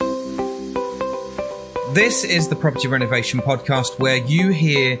This is the Property Renovation Podcast, where you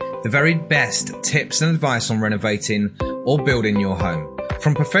hear the very best tips and advice on renovating or building your home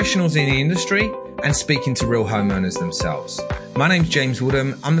from professionals in the industry and speaking to real homeowners themselves. My name's James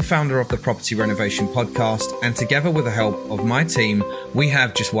Woodham. I'm the founder of the Property Renovation Podcast, and together with the help of my team, we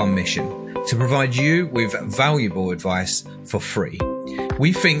have just one mission: to provide you with valuable advice for free.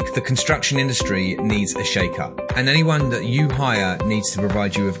 We think the construction industry needs a shake-up, and anyone that you hire needs to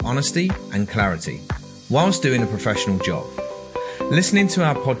provide you with honesty and clarity whilst doing a professional job. Listening to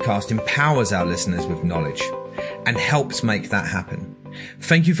our podcast empowers our listeners with knowledge and helps make that happen.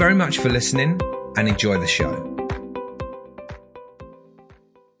 Thank you very much for listening and enjoy the show.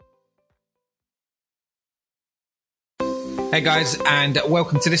 Hey guys, and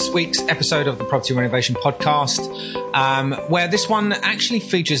welcome to this week's episode of the Property Renovation Podcast, where this one actually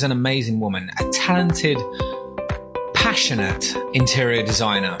features an amazing woman, a talented, passionate interior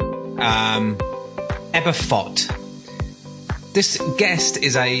designer, Ebba Thott. This guest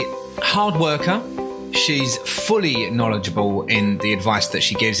is a hard worker. She's fully knowledgeable in the advice that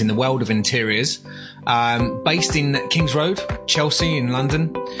she gives in the world of interiors. Based in Kings Road, Chelsea in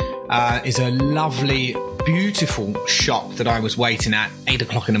London, is a lovely, beautiful shop that I was waiting at 8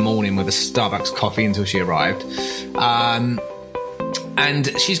 o'clock in the morning with a Starbucks coffee until she arrived. And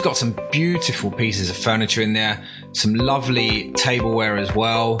she's got some beautiful pieces of furniture in there, some lovely tableware as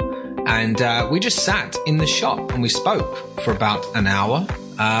well. And we just sat in the shop and we spoke for about an hour.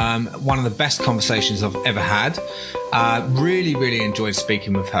 One of the best conversations I've ever had. Really enjoyed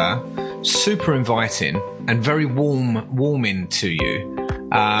speaking with her. Super inviting and very warming to you.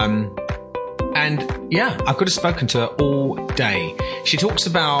 And yeah, I could have spoken to her all day. She talks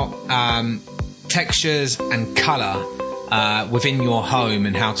about textures and colour within your home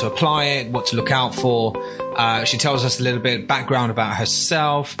and how to apply it, what to look out for. She tells us a little bit background about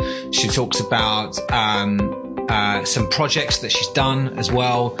herself. She talks about some projects that she's done as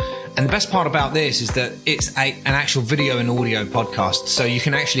well. And the best part about this is that it's an actual video and audio podcast. So you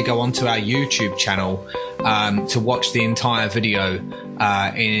can actually go onto our YouTube channel to watch the entire video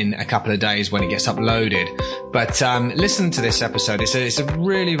in a couple of days when it gets uploaded. But listen to this episode. It's a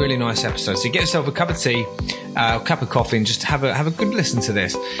really nice episode. So get yourself a cup of tea, a cup of coffee, and just have a good listen to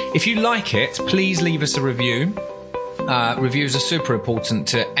this. If you like it, please leave us a review. Reviews are super important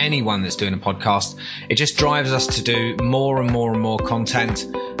to anyone that's doing a podcast. It just drives us to do more and more content.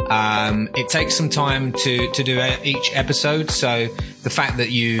 It takes some time to do each episode, so the fact that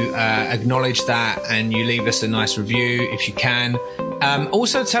you acknowledge that and you leave us a nice review if you can.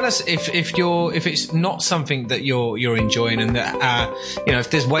 Also tell us if it's not something that you're enjoying, and that if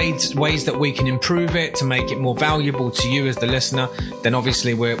there's ways that we can improve it to make it more valuable to you as the listener, then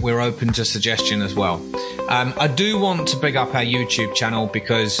obviously we're open to suggestion as well. I do want to big up our YouTube channel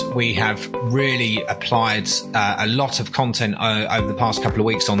because we have really applied a lot of content over the past couple of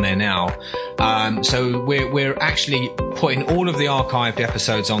weeks on there now. So we're actually putting all of the archived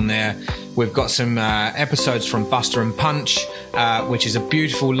episodes on there. We've got some episodes from Buster and Punch, which is a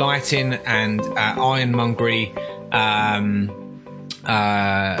beautiful lighting and ironmongery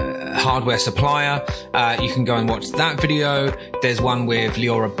hardware supplier. You can go and watch that video. There's one with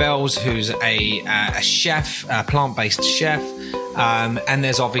Leora Bells, who's a chef, a plant-based chef. And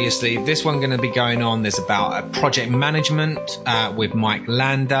there's obviously this one going to be going on. There's about project management with Mike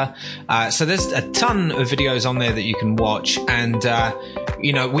Lander. So there's a ton of videos on there that you can watch. And,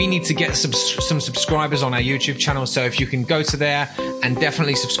 we need to get some subscribers on our YouTube channel. So if you can go to there and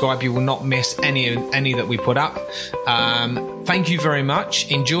definitely subscribe, you will not miss any that we put up. Thank you very much.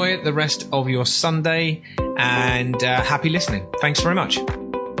 Enjoy the rest of your Sunday and happy listening. Thanks very much.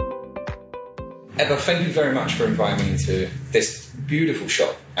 Ebba, thank you very much for inviting me into this beautiful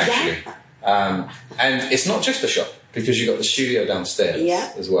shop, actually. Yeah. And it's not just a shop, because you've got the studio downstairs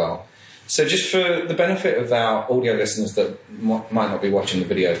as well. So just for the benefit of our audio listeners that might not be watching the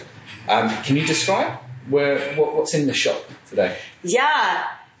video, can you describe what's in the shop today? Yeah.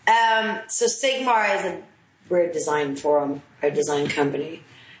 So Sigmar we're a design forum, a design company.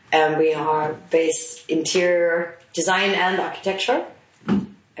 And we are based interior design and architecture.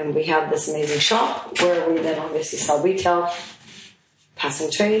 And we have this amazing shop where we then obviously sell retail,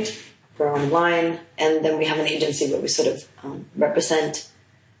 passing trade, we're online, and then we have an agency where we sort of represent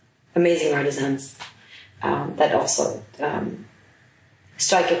amazing artisans that also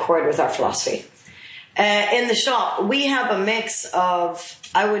strike a chord with our philosophy. In the shop, we have a mix of,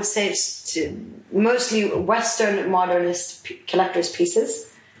 I would say, mostly Western modernist collector's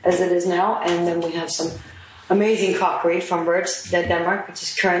pieces, as it is now, and then we have some amazing crockery from Denmark, which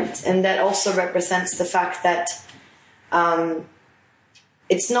is current, and that also represents the fact that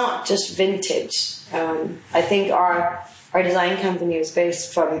it's not just vintage. I think our design company is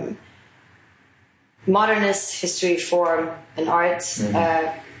based from modernist history, form, and art.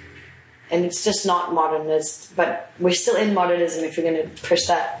 And it's just not modernist, but we're still in modernism if we're going to push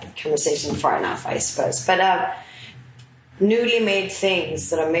that conversation far enough, I suppose. But newly made things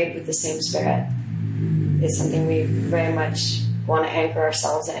that are made with the same spirit is something we very much want to anchor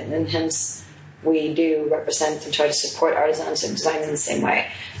ourselves in, and hence we do represent and try to support artisans and design in the same way.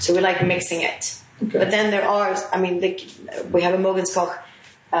 So we like mixing it. Okay. But then there are, we have a Mogenskoch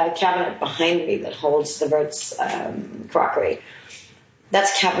cabinet behind me that holds the Wertz crockery.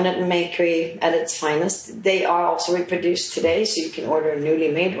 That's cabinet makery at its finest. They are also reproduced today, so you can order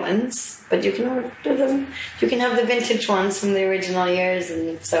newly made ones, but you can order them. You can have the vintage ones from the original years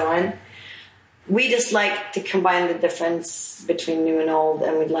and so on. We just like to combine the difference between new and old,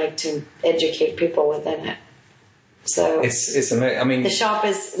 and we'd like to educate people within it. So it's amazing. I mean, the shop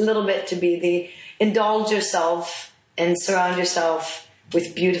is a little bit to be the indulge yourself and surround yourself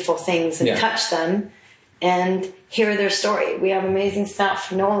with beautiful things and touch them and hear their story. We have amazing staff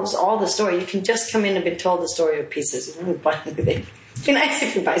who knows all the story. You can just come in and be told the story of pieces. You don't buy anything. It'd be nice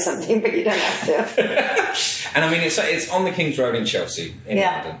if you buy something, but you don't have to. And I mean, it's on the King's Road in Chelsea, in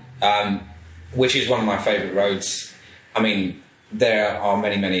London, which is one of my favourite roads. I mean, there are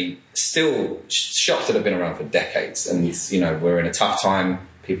many still shops that have been around for decades, and we're in a tough time.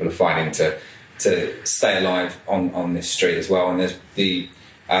 People are fighting to stay alive on this street as well. And there's the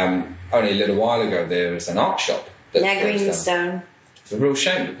only a little while ago there was an art shop. Greenstone. It's a real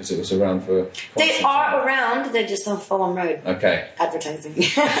shame because it was around for. They are around. They're just on Fulham Road. Okay. Advertising.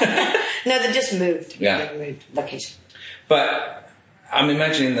 No, they just moved. Yeah. They moved location. But I'm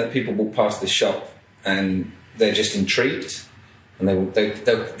imagining that people walk past this shop and they're just intrigued, and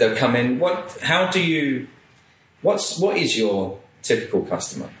they'll come in. What is your typical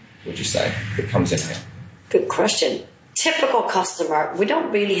customer, would you say, that comes in here? Good question. Typical customer, we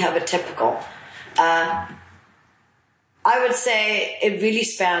don't really have a typical. I would say it really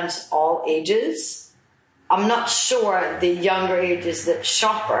spans all ages. I'm not sure the younger ages that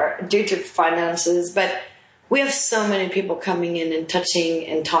shopper due to finances, but we have so many people coming in and touching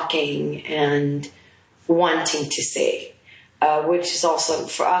and talking and wanting to see, which is also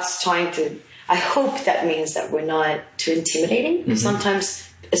for us trying to. I hope that means that we're not too intimidating. Mm-hmm. Sometimes,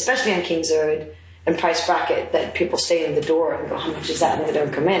 especially on King's Road and price bracket, that people stay in the door and go, how much is that? And they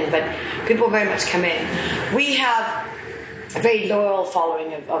don't come in. But people very much come in. We have a very loyal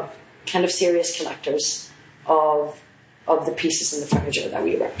following of kind of serious collectors of the pieces and the furniture that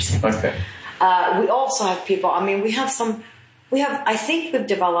we represent. Okay. We also have people, I think we've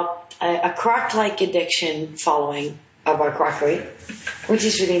developed a crack-like addiction following of our crockery, which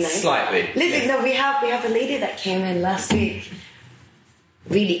is really nice. Slightly. No, we have a lady that came in last week.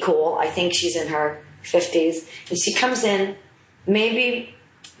 Really cool. I think she's in her 50s. And she comes in maybe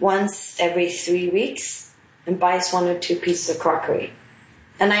once every 3 weeks and buys 1 or 2 pieces of crockery.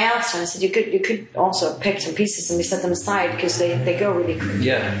 And I asked her, I said, you could also pick some pieces and we set them aside because they go really quick.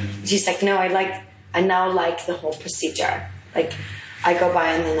 Yeah. She's like, no, I now like the whole procedure. Like, I go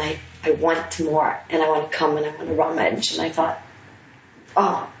by and then I want more and I want to come and I want to rummage. And I thought,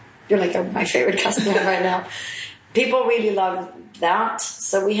 oh, you're like my favorite customer right now. People really love that.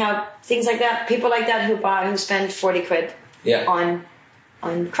 So we have things like that. People like that who spend 40 quid on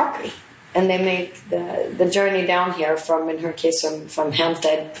crockery. And they make the journey down here from, in her case, from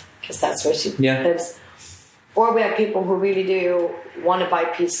Hampstead, because that's where she lives. Or we have people who really do want to buy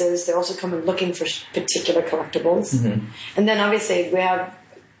pieces. They're also coming looking for particular collectibles. Mm-hmm. And then obviously we have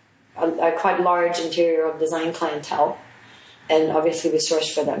a quite large interior design clientele. And obviously we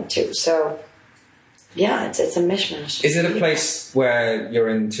source for them too. So yeah, it's a mishmash. Is it a place where your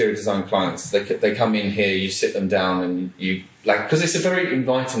interior design clients, they come in here, you sit them down and you, like, because it's a very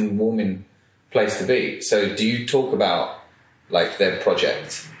inviting, warming place to be. So do you talk about, like, their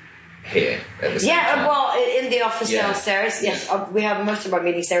project here at the same time? Well, in the office downstairs, yes. We have most of our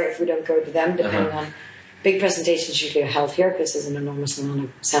meetings there if we don't go to them, depending on big presentations usually are held here because there's an enormous amount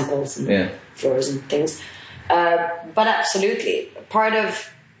of samples and floors and things. But absolutely, part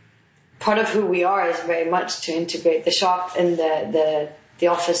of who we are is very much to integrate the shop and the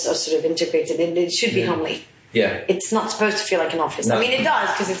office are sort of integrated, and it should be homely. Yeah. It's not supposed to feel like an office. No. I mean, it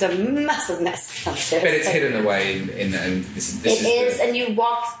does because it's a massive mess downstairs. But it's hidden away in this is, and you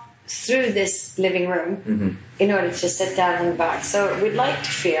walk through this living room in order to sit down in the back. So we'd like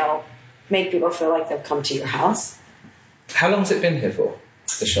to make people feel like they'll come to your house. How long's it been here for,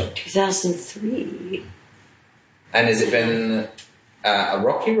 the shop? 2003. And has it been a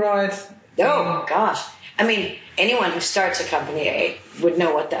rocky ride? Oh, gosh. I mean, anyone who starts a company would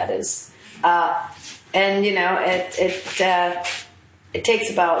know what that is. And it takes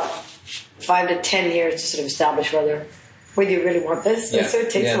about 5 to 10 years to sort of establish whether you really want this. Yeah. So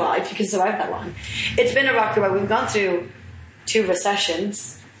it takes a while if you can survive that long. It's been a rocky road. We've gone through 2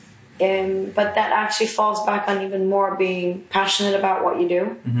 recessions, but that actually falls back on even more being passionate about what you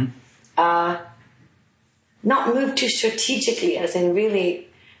do. Mm-hmm. Not move too strategically, as in really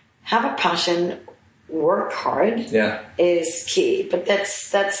have a passion, work hard is key. But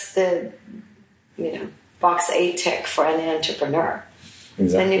that's the box A tick for any entrepreneur.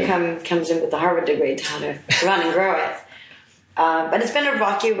 Exactly. Then you comes in with the Harvard degree to how to run and grow it. But it's been a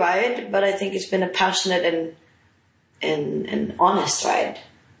rocky ride, but I think it's been a passionate and honest ride.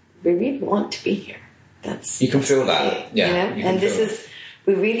 We really want to be here. You can feel that. Yeah.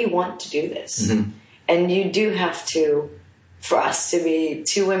 We really want to do this. Mm-hmm. And you do have to, for us to be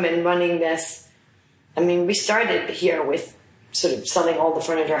 2 women running this. I mean, we started here with sort of selling all the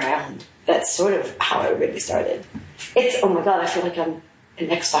furniture around. That's sort of how it really started. Oh my God, I feel like I'm an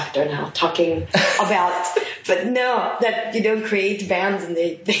X Factor now talking about, but no, that you don't create bands and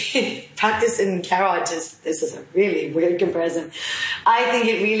they practice in garages. This is a really weird comparison. I think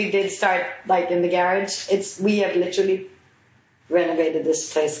it really did start like in the garage. We have literally renovated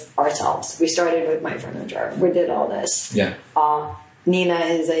this place ourselves. We started with my furniture. We did all this. Yeah. Nina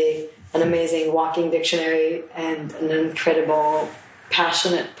is an amazing walking dictionary and an incredible,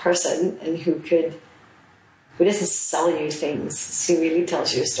 passionate person, and who doesn't sell you things. She really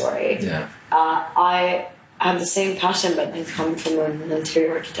tells you a story. Yeah. I have the same passion, but I come from an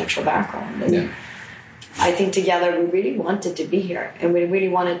interior architectural background. And I think together we really wanted to be here, and we really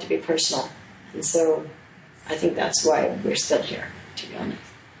wanted to be personal. And so I think that's why we're still here, to be honest.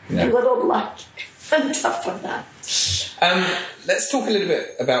 Yeah. A little luck on top of that. Let's talk a little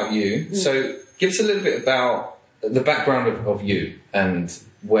bit about you. Mm. So give us a little bit about the background of you and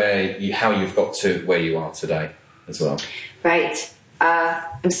how you've got to where you are today as well. Right.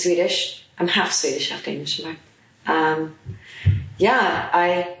 I'm Swedish. I'm half Swedish, half Danish.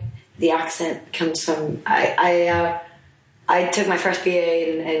 The accent comes from... I took my first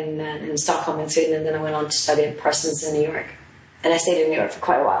BA in Stockholm in Sweden, and then I went on to study at Parsons in New York. And I stayed in New York for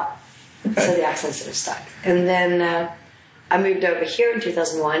quite a while. Okay. So the accent sort of stuck. And then I moved over here in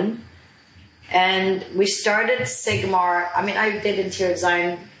 2001. And we started Sigmar. I mean, I did interior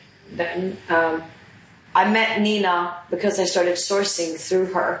design then. I met Nina because I started sourcing through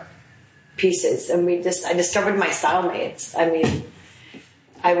her pieces. And I discovered my style mates. I mean...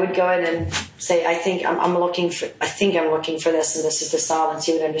 I would go in and say, I think I'm looking for this, and this is the style, and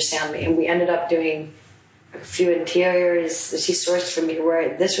she would understand me. And we ended up doing a few interiors that she sourced for me,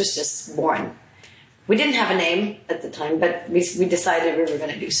 where this was just born. We didn't have a name at the time, but we decided we were going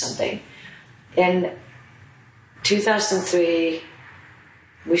to do something. In 2003,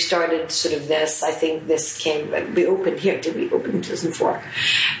 we started sort of this. I think we opened here. Did we open in 2004?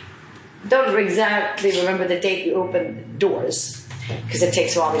 Don't exactly remember the date we opened doors, because it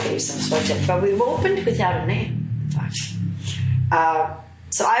takes a while to get you some sort of. But we opened without a name, in fact.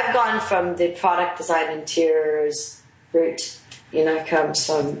 So I've gone from the product design interiors route. Comes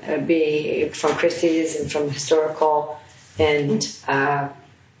from from Christie's and from historical and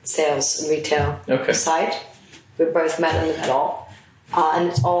sales and retail side. We both met in the middle, and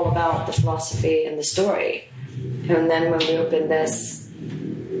it's all about the philosophy and the story. And then when we opened this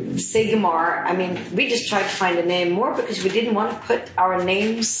Sigmar, I mean, we just tried to find a name more because we didn't want to put our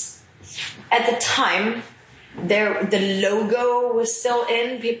names. At the time, the logo was still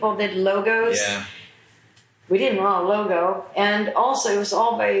in. People did logos. Yeah. We didn't want a logo. And also, it was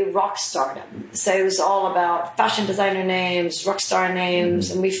all very rock stardom. So it was all about fashion designer names, rock star names.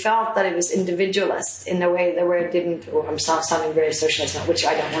 Mm-hmm. And we felt that it was individualist in a way that where it didn't... Oh, I'm sounding very socialist now, which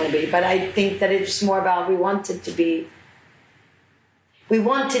I don't want to be. But I think that it's more about we wanted to be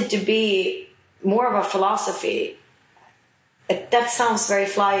more of a philosophy. That sounds very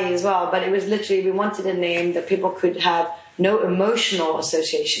flyy as well, but it was literally, we wanted a name that people could have no emotional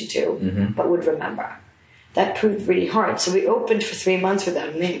association to, but would remember. That proved really hard. So we opened for 3 months without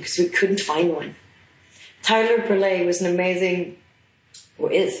a name because we couldn't find one. Tyler Burley was an amazing,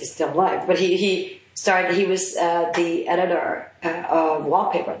 he's still alive, but he was the editor of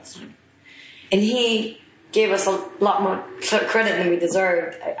Wallpaper at the time. And he gave us a lot more credit than we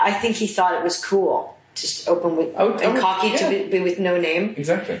deserved. I think he thought it was cool to open with and cocky to be with no name.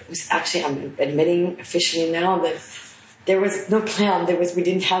 Exactly. It was actually, I'm admitting officially now that there was no plan. We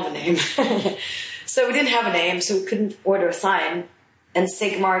didn't have a name. So we didn't have a name, so we couldn't order a sign. And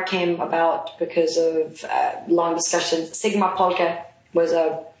Sigmar came about because of long discussions. Sigmar Polke was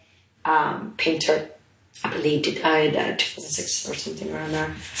a painter I believe it died 2006 or something around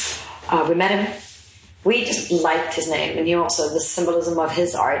there. We met him. We just liked his name, and he also, the symbolism of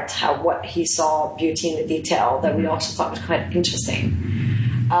his art, what he saw, beauty in the detail, that we also thought was quite interesting.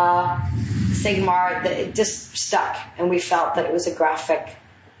 Sigmar, it just stuck, and we felt that it was a graphic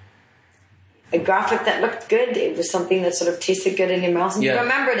that looked good. It was something that sort of tasted good in your mouth, and you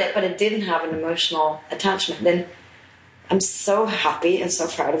remembered it, but it didn't have an emotional attachment. And I'm so happy and so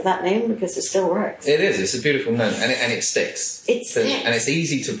proud of that name because it still works. It is. It's a beautiful name, and it sticks. It sticks, and it's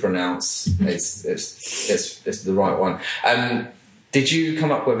easy to pronounce. It's the right one. Did you come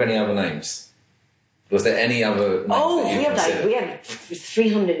up with any other names? Was there any other names? Oh, we had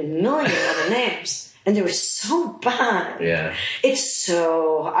 300 million other names, and they were so bad. Yeah. It's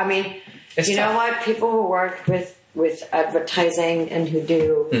so. I mean, it's you tough. Know what? People who work with advertising and who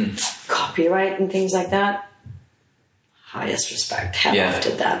do copyright and things like that. Highest respect, hat off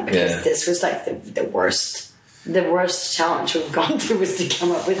to them, because this was like the worst challenge we've gone through was to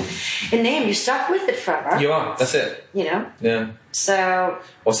come up with a name. You stuck with it forever. You are. That's it. You know. Yeah. So.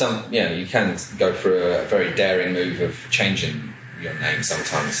 Or you can go through a very daring move of changing your name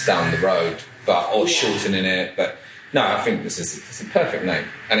sometimes down the road, or shortening it. But no, I think it's a perfect name,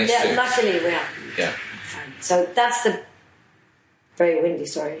 and it's luckily we have. Yeah. So that's the very windy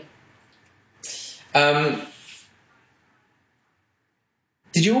story.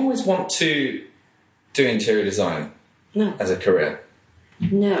 Did you always want to do interior design? No. As a career?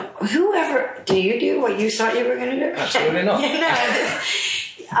 No. Whoever... Do you do what you thought you were going to do? Absolutely not.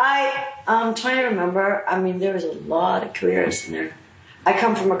 I'm trying to remember. I mean, there was a lot of careers in there. I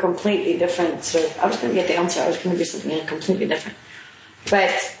come from a completely different sort of... I was going to get the answer. I was going to do something completely different.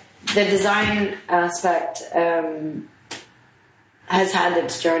 But the design aspect has had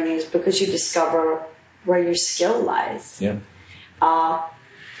its journeys because you discover where your skill lies. Yeah.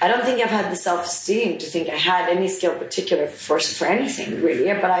 I don't think I've had the self-esteem to think I had any skill particular for anything, really.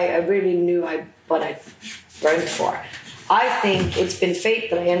 But I really knew what I burned for. I think it's been fate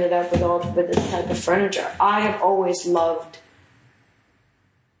that I ended up with this type of furniture. I have always loved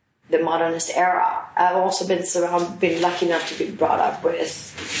the modernist era. I've also been lucky enough to be brought up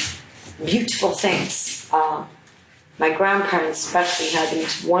with beautiful things. My grandparents especially had the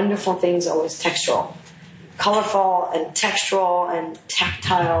most wonderful things, always textural. Colorful and textural and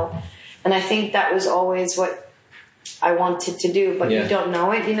tactile, and I think that was always what I wanted to do, but you don't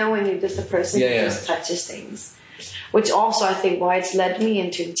know it. You know, when you're just a person who just touches things, which also I think why it's led me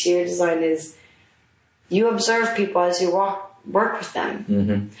into interior design is you observe people as you work with them.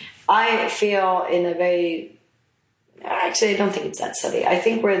 Mm-hmm. I feel in a very actually I don't think it's that silly. I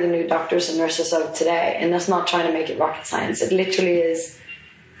think we're the new doctors and nurses of today, and that's not trying to make it rocket science. It literally is.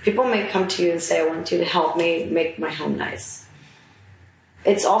 People may come to you and say, I want you to help me make my home nice.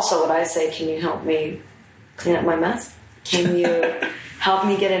 It's also what I say, can you help me clean up my mess? Can you help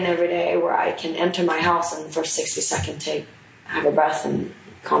me get in every day where I can enter my house and for 60 seconds have a breath and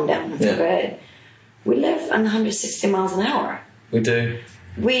calm down and feel good? We live on 160 miles an hour. We do.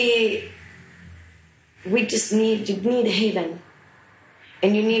 We just need a haven.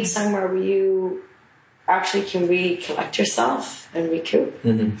 And you need somewhere where you actually can recollect yourself and recoup.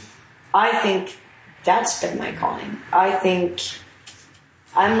 Mm-hmm. I think that's been my calling. I think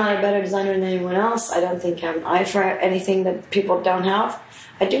I'm not a better designer than anyone else. I don't think I have an eye for anything that people don't have.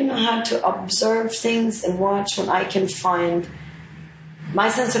 I do know how to observe things and watch when I can find... My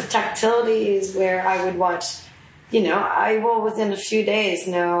sense of tactility is where I would watch... I will within a few days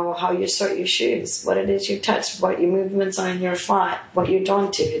know how you sort your shoes, what it is you touch, what your movements are in your foot, what you're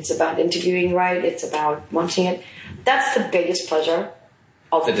drawn to. It's about interviewing right. It's about wanting it. That's the biggest pleasure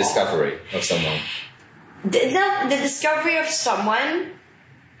of the discovery of someone. The discovery of someone,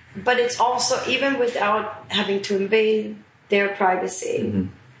 but it's also even without having to invade their privacy,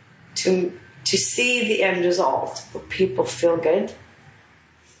 to see the end result where people feel good.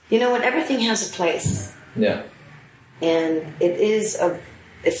 When everything has a place. Yeah. And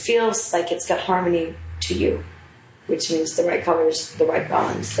it feels like it's got harmony to you, which means the right colors, the right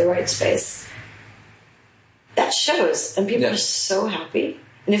balance, the right space. That shows, and people are so happy.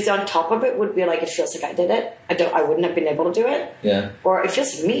 And if they're on top of it, would be like, it feels like I did it. I wouldn't have been able to do it. Yeah. Or it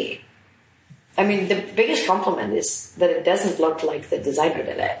feels like me. I mean, the biggest compliment is that it doesn't look like the designer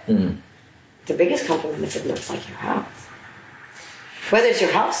did it. Mm. The biggest compliment is it looks like your house. Whether it's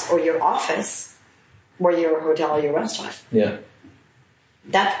your house or your office, or your hotel or your restaurant. Yeah.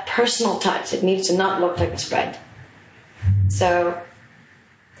 That personal touch, it needs to not look like a spread. So...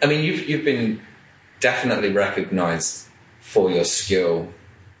 I mean, you've been definitely recognised for your skill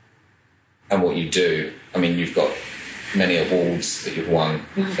and what you do. I mean, you've got many awards that you've won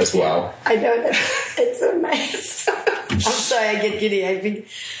as well. I know that. It's so nice. I'm sorry, I get giddy. I think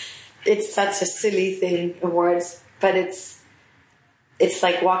it's such a silly thing of words, but it's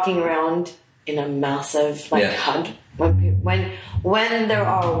like walking around in a massive hug. When there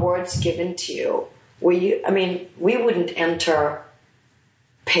are awards given to you, we wouldn't enter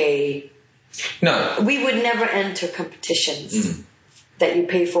pay. No, we would never enter competitions that you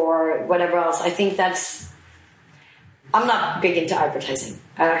pay for, or whatever else. I think I'm not big into advertising.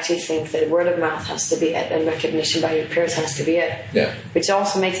 I actually think that word of mouth has to be it, and recognition by your peers has to be it. Yeah. Which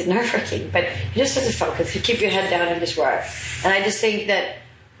also makes it nerve-wracking. But you just have to focus. You keep your head down and just work. And I just think that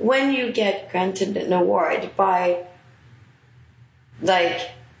when you get granted an award by, like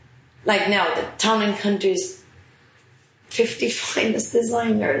now, the Town and Country's 50 finest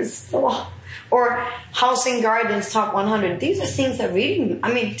designers, or House and Gardens top 100, these are things that really,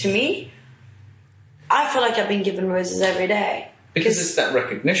 to me, I feel like I've been given roses every day. Because it's that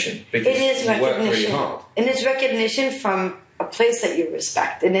recognition. Because it is you recognition. work really hard. And it's recognition from a place that you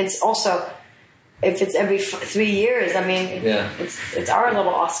respect. And it's also, if it's every 3 years, it's our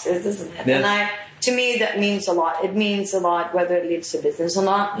little Oscars, isn't it? Yeah. And to me, that means a lot. It means a lot whether it leads to business or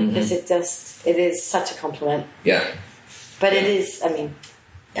not, because it is such a compliment. Yeah. But it is,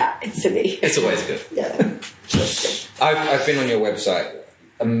 it's silly. It's always good. Yeah. I've been on your website.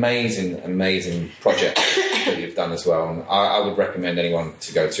 Amazing project that you've done as well. And I would recommend anyone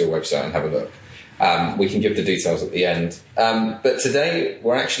to go to your website and have a look. We can give the details at the end. But today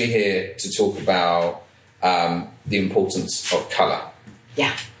we're actually here to talk about the importance of colour.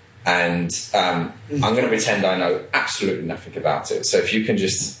 Yeah. And I'm going to pretend I know absolutely nothing about it. So if you can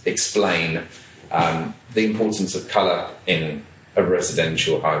just explain the importance of colour in a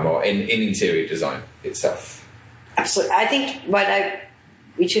residential home or in interior design itself. Absolutely. I think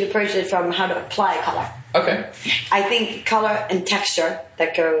we should approach it from how to apply colour. Okay. I think colour and texture,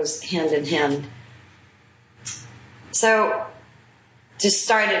 that goes hand in hand. So to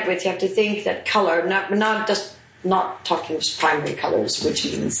start it with, you have to think that colour, not talking just primary colours, which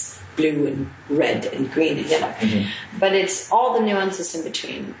means blue and red and green and yellow, but it's all the nuances in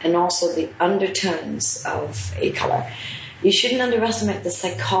between and also the undertones of a colour. You shouldn't underestimate the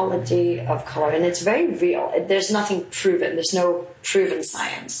psychology of colour, and it's very real. There's nothing proven. There's no proven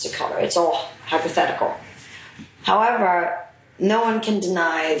science to colour. It's all hypothetical. However, no one can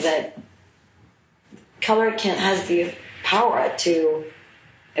deny that colour has the power to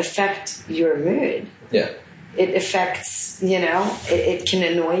affect your mood. Yeah. It affects, it can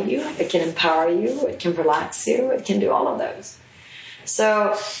annoy you, it can empower you, it can relax you, it can do all of those.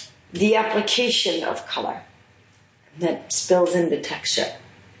 So the application of colour that spills into texture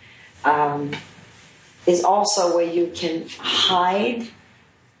is also where you can hide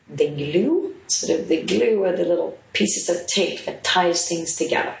the glue, sort of the glue or the little pieces of tape that ties things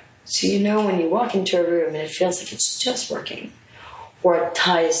together. So when you walk into a room and it feels like it's just working, or it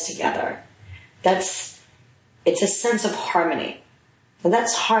ties together, it's a sense of harmony. And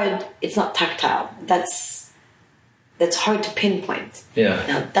that's hard. It's not tactile. That's hard to pinpoint. Yeah.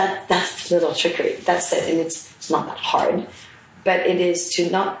 Now that's little trickery. That's it. And it's not that hard. But it is to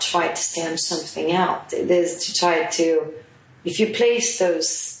not try to stand something out. It is to try to, if you place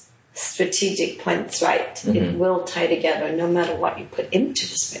those strategic points right, it will tie together no matter what you put into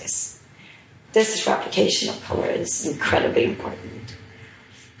the space. This is where application of color is incredibly important.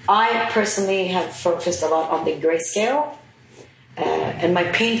 I personally have focused a lot on the grayscale and my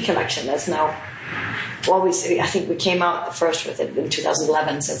paint collection. That's now, I think we came out the first with it in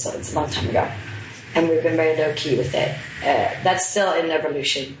 2011, so it's a long time ago. And we've been very low-key with it. That's still in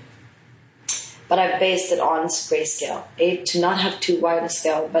evolution. But I've based it on grayscale. To not have too wide a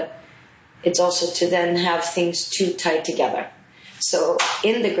scale, but it's also to then have things too tight together. So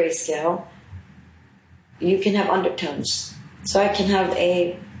in the grayscale, you can have undertones. So I can have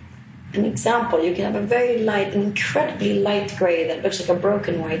an example. You can have a very light, an incredibly light gray that looks like a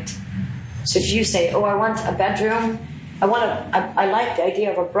broken white. So if you say, I want a bedroom, I like the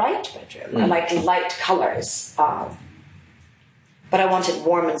idea of a bright bedroom. I like light colors. But I want it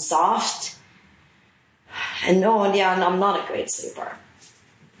warm and soft. And I'm not a great sleeper.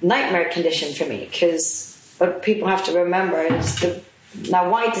 Nightmare condition for me, because what people have to remember is now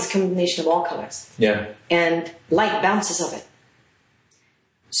white is a combination of all colors. Yeah. And light bounces off it.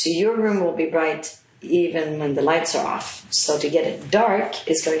 So your room will be bright even when the lights are off. So to get it dark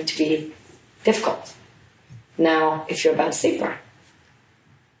is going to be difficult. Now, if you're a bad sleeper,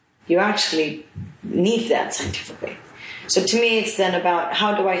 you actually need that scientifically. So to me, it's then about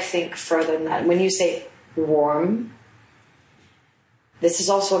how do I think further than that? When you say warm, this is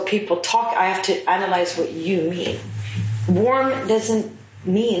also what people talk. I have to analyze what you mean. Warm doesn't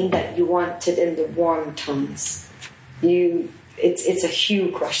mean that you want it in the warm tones. It's a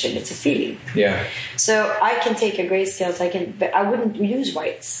hue question. It's a feeling. Yeah. So I can take a grayscale. But I wouldn't use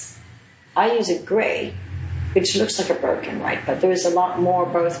whites. I use a gray, which looks like a broken white, but there is a lot more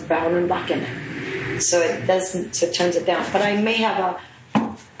both brown and black in it. So it turns it down. But I may have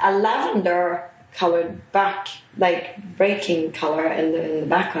a lavender colored back, like breaking color in the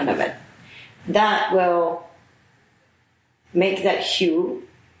background of it. That will make that hue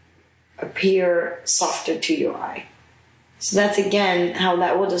appear softer to your eye. So that's again how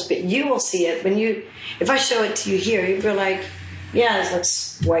that will just be. You will see it if I show it to you here, you'll be like, yeah, this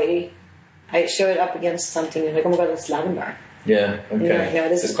looks whitey. I show it up against something, you're like, oh my god, that's lavender. Yeah, okay.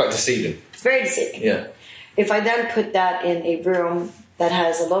 It's quite deceiving. It's very deceiving. Yeah. If I then put that in a room that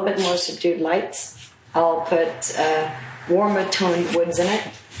has a little bit more subdued light, I'll put warmer toned woods in it.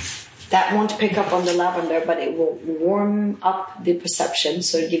 That won't pick up on the lavender, but it will warm up the perception,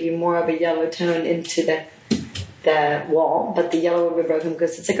 so it'll give you more of a yellow tone into the wall, but the yellow will be broken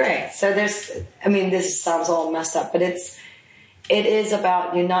because it's a gray. So this sounds all messed up, but it is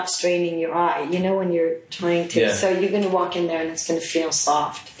about you not straining your eye. You know, when you're trying to, so you're going to walk in there and it's going to feel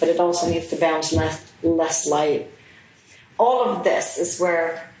soft, but it also needs to bounce less light. All of this is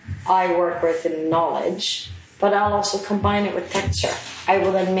where I work with in knowledge, but I'll also combine it with texture. I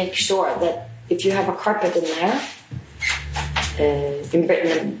will then make sure that if you have a carpet in there, in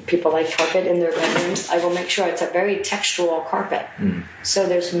Britain, people like carpet in their bedrooms. I will make sure it's a very textural carpet. So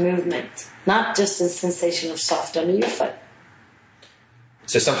there's movement, not just a sensation of soft under your foot.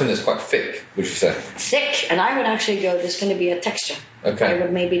 So something that's quite thick, would you say? Thick, and I would actually go, there's going to be a texture. Okay. I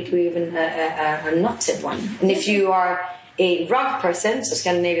would maybe do even a knotted one. And if you are a rug person, so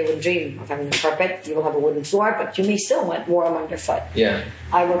Scandinavia would dream of having a carpet, you will have a wooden floor, but you may still want warm underfoot. Yeah.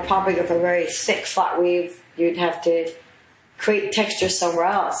 I would probably go for a very thick flat weave. You'd have to create texture somewhere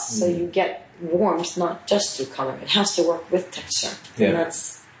else, so you get warmth, not just through color. It has to work with texture. Yeah. And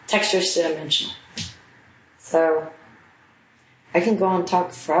texture is two-dimensional. So I can go on and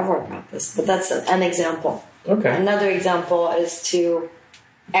talk forever about this, but that's an example. Okay. Another example is to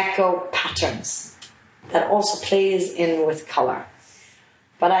echo patterns. That also plays in with color.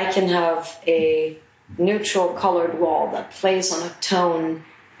 But I can have a neutral colored wall that plays on a tone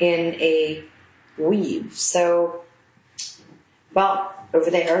in a weave. So, well, over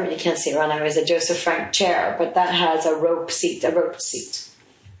there, you can't see it right now, is a Joseph Frank chair, but that has a roped seat.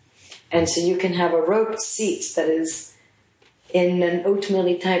 And so you can have a roped seat that is in an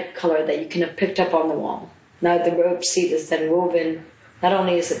oatmeal type color that you can have picked up on the wall. Now the roped seat is then woven, not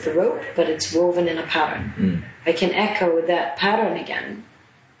only is it the rope, but it's woven in a pattern. I can echo that pattern again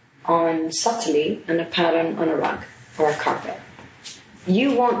on subtly in a pattern on a rug or a carpet.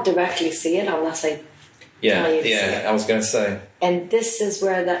 You won't directly see it unless I tell you to see it. I was going to say. And this is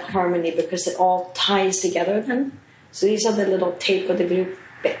where that harmony, because it all ties together then. So these are the little tape or the glue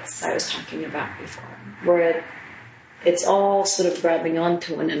bits I was talking about before, where it's all sort of grabbing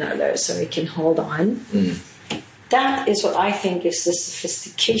onto one another so it can hold on. That is what I think is the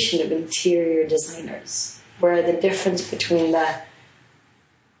sophistication of interior designers, where the difference between the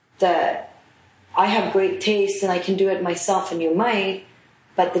I have great taste and I can do it myself and you might,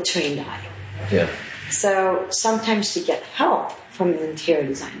 but the trained eye. Yeah. So sometimes to get help from an interior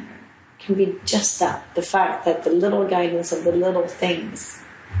designer can be just that, the fact that the little guidance of the little things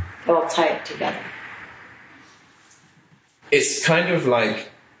all tie it together. It's kind of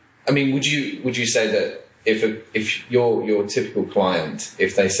like, I mean, would you say that if your typical client,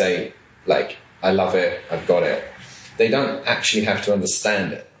 if they say like, I love it, I've got it, they don't actually have to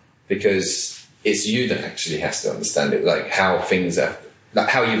understand it, because it's you that actually has to understand it, like how things are, like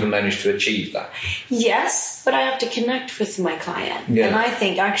how you've managed to achieve that. Yes, but I have to connect with my client. Yeah. And I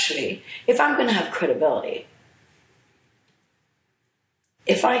think actually, if I'm going to have credibility,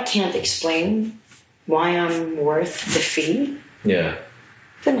 if I can't explain why I'm worth the fee,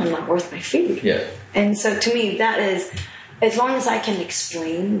 then I'm not worth my fee. Yeah. And so to me, that is, as long as I can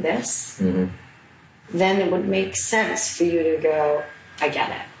explain this, then it would make sense for you to go, I get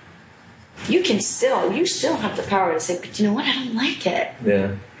it. You still have the power to say, but you know what, I don't like it.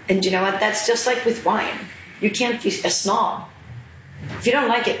 Yeah. And you know what, that's just like with wine. You can't be a snob. If you don't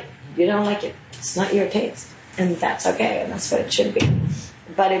like it, you don't like it. It's not your taste. And that's okay, and that's what it should be.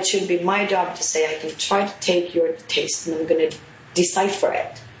 But it should be my job to say, I can try to take your taste and I'm going to decipher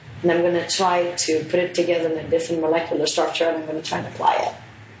it. And I'm going to try to put it together in a different molecular structure and I'm going to try and apply it.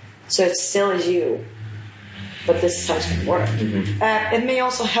 So it still is you, but this is how it's going to work. It may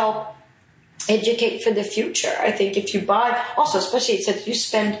also help educate for the future. I think if you buy, also especially since you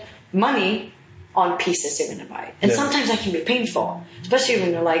spend money on pieces you're going to buy. And sometimes that can be painful, especially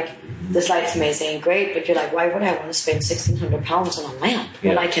when you're like, this light's amazing, great, but you're like, why would I want to spend £1,600 on a lamp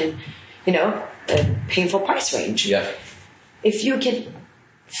when I can, a painful price range? Yeah. If you can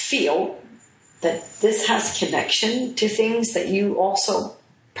feel that this has connection to things that you also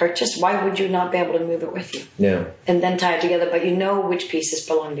purchased, why would you not be able to move it with you? Yeah. And then tie it together, but you know which pieces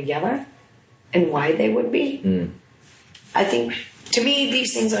belong together and why they would be. I think, to me,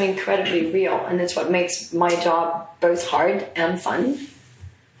 these things are incredibly real, and it's what makes my job both hard and fun.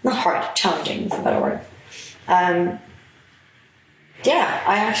 Not hard, challenging is a better word. I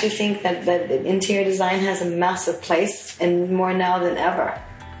actually think that interior design has a massive place, and more now than ever,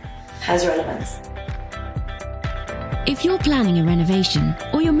 has relevance. If you're planning a renovation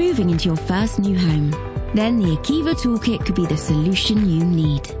or you're moving into your first new home, then the Akiva Toolkit could be the solution you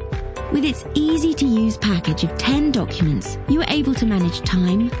need. With its easy-to-use package of 10 documents, you are able to manage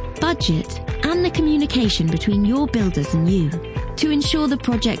time, budget, and the communication between your builders and you to ensure the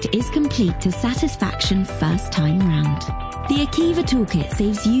project is complete to satisfaction first time round. The Akiva Toolkit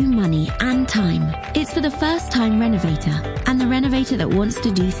saves you money and time. It's for the first-time renovator and the renovator that wants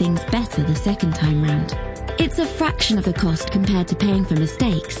to do things better the second time round. It's a fraction of the cost compared to paying for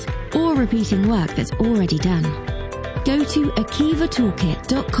mistakes or repeating work that's already done. Go to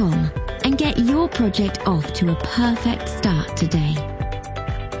akivatoolkit.com and get your project off to a perfect start today.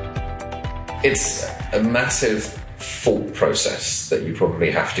 It's a massive thought process that you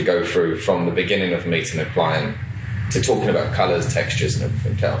probably have to go through from the beginning of meeting a client to talking about colours, textures and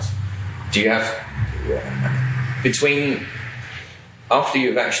everything else. Do you have, between, after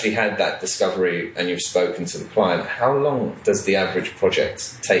you've actually had that discovery and you've spoken to the client, how long does the average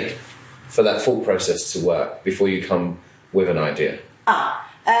project take for that thought process to work before you come with an idea?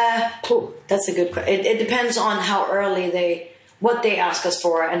 That's a good question. It depends on how early what they ask us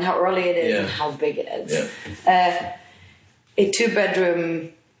for and how early it is and how big it is. A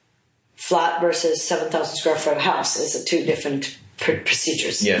 2-bedroom flat versus 7,000 square foot house is two different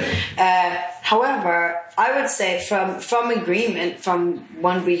procedures. However, I would say from agreement, from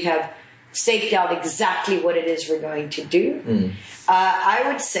when we have staked out exactly what it is we're going to do, I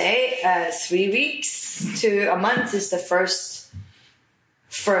would say 3 weeks to a month is the first.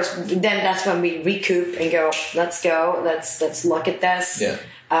 Then that's when we recoup and go, let's look at this.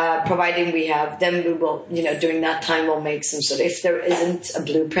 Providing we have, then we will, during that time we'll make some sort of, if there isn't a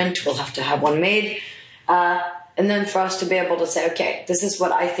blueprint, we'll have to have one made. And then for us to be able to say, okay, this is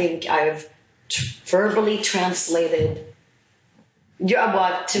what I think I've verbally translated.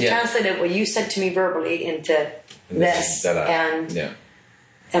 Translate what you said to me verbally into this.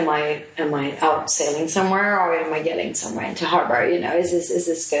 Am I out sailing somewhere, or am I getting somewhere into harbor? Is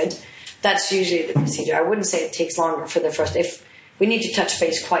this good? That's usually the procedure. I wouldn't say it takes longer for the first. If we need to touch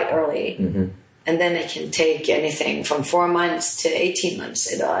base quite early, and then it can take anything from 4 months to 18 months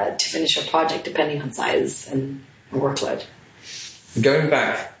to finish a project, depending on size and workload. Going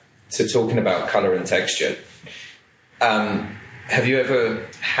back to talking about color and texture, have you ever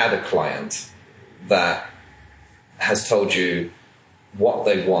had a client that has told you what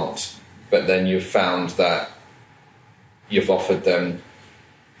they want, but then you've found that you've offered them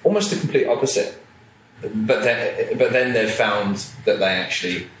almost the complete opposite, but then they've found that they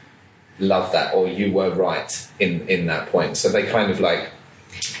actually love that, or you were right in that point, so they kind of like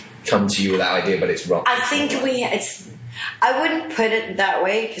come to you with that idea, but it's wrong? I think I wouldn't put it that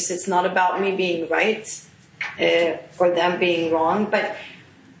way, because it's not about me being right or them being wrong, but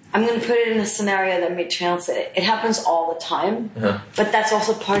I'm going to put it in a scenario that may translate. It happens all the time, but that's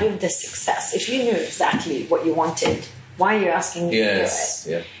also part of the success. If you knew exactly what you wanted, why are you asking me to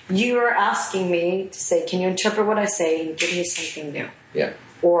do it? You are asking me to say, can you interpret what I say and give me something new?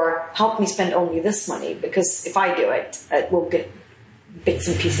 Or help me spend only this money, because if I do it, it will get bits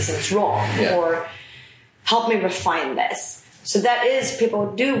and pieces and it's wrong. Or help me refine this. So that is,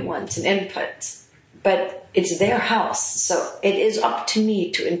 people do want an input, but it's their house, so it is up to me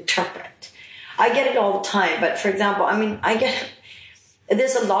to interpret. I get it all the time, but for example,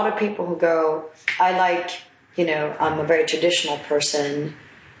 there's a lot of people who go, I'm a very traditional person,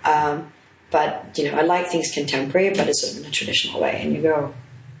 but, I like things contemporary, but it's in a traditional way. And you go,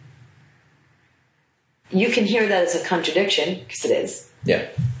 you can hear that as a contradiction, because it is.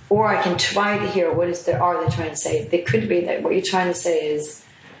 Or I can try to hear what are they trying to say. It could be that what you're trying to say is,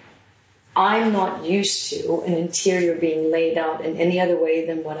 I'm not used to an interior being laid out in any other way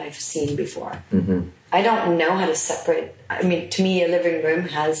than what I've seen before. I don't know how to separate. To me, a living room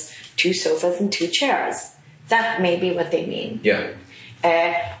has 2 sofas and 2 chairs. That may be what they mean.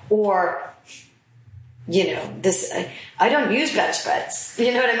 I don't use bedspreads.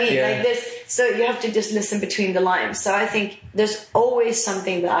 You know what I mean? So you have to just listen between the lines. So I think there's always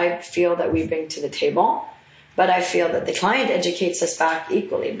something that I feel that we bring to the table, but I feel that the client educates us back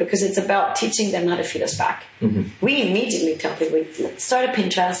equally, because it's about teaching them how to feed us back. Mm-hmm. We immediately tell people, let's start a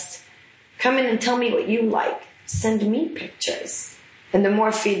Pinterest, come in and tell me what you like, send me pictures. And the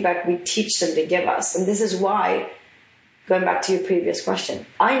more feedback we teach them to give us, and this is why, going back to your previous question,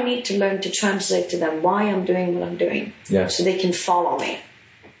 I need to learn to translate to them why I'm doing what I'm doing, so they can follow me.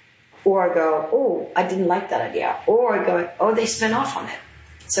 Or go, oh, I didn't like that idea. Or go, oh, they spin off on it.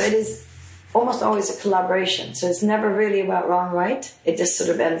 So it is almost always a collaboration. So it's never really about wrong, right? It just sort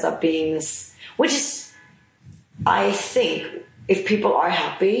of ends up being this, which is, I think, if people are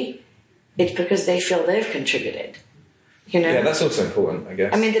happy, it's because they feel they've contributed. You know? Yeah, that's also important, I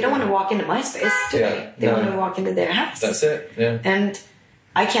guess. I mean, they don't want to walk into my space, do they? They want to walk into their house. That's it, yeah. And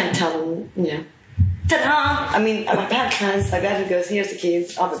I can't tell them, ta-da! I mean, I've had clients like that who goes, here's the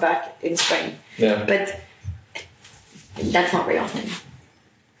keys, I'll be back in spring. Yeah. But that's not very often.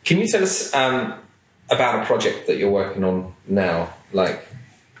 Can you tell us about a project that you're working on now? Like,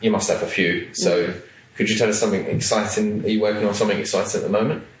 you must have a few, so could you tell us something exciting? Are you working on something exciting at the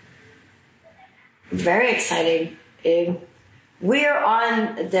moment? Very exciting. We're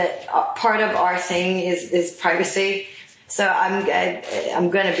on the part of our thing is privacy, so I'm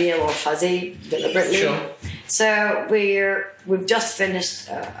going to be a little fuzzy deliberately. Sure. So we've just finished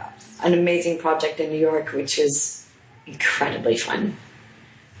an amazing project in New York, which is incredibly fun,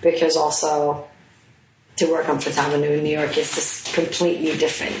 because also to work on Fifth Avenue in New York is just completely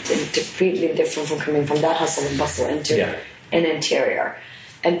different from coming from that hustle and bustle into an interior.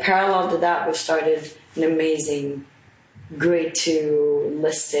 And parallel to that, we've started an amazing grade 2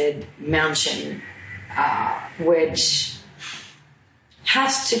 listed mansion, which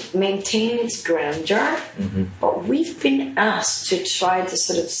has to maintain its grandeur, but we've been asked to try to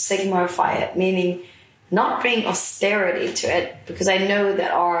sort of Sigmarify it, meaning not bring austerity to it, because I know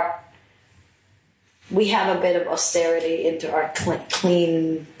that we have a bit of austerity into our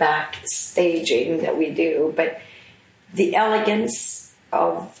clean back staging that we do, but the elegance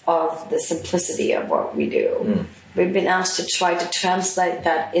of the simplicity of what we do. We've been asked to try to translate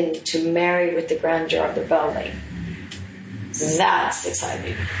that into marry with the grandeur of the building. That's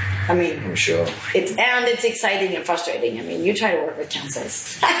exciting. I mean, I'm sure. It's exciting and frustrating. I mean, you try to work with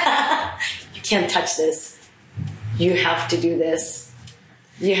councils. You can't touch this. You have to do this.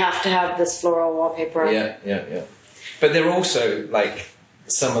 You have to have this floral wallpaper. Yeah. But they're also like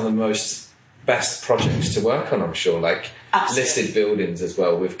some of the most best projects to work on, I'm sure. Like listed buildings as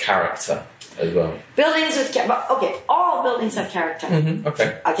well, with character as well. Buildings with character. Okay, all buildings have character.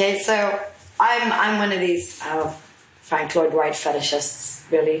 Okay, so I'm one of these Frank Lloyd Wright fetishists,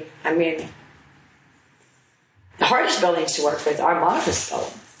 really. I mean, the hardest buildings to work with are modernist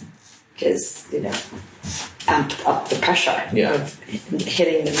buildings, because, amped up the pressure of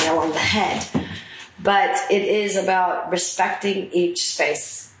hitting the nail on the head. But it is about respecting each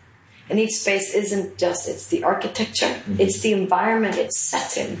space. And each space isn't just, it's the architecture, it's the environment it's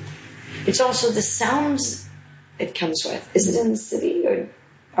set in. It's also the sounds it comes with. Is it in the city, or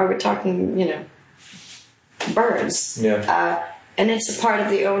are we talking, birds? Yeah. And it's a part of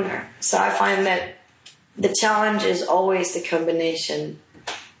the owner. So I find that the challenge is always the combination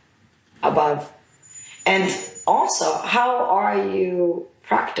above. And also, how are you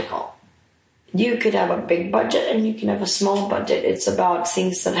practical? You could have a big budget and you can have a small budget. It's about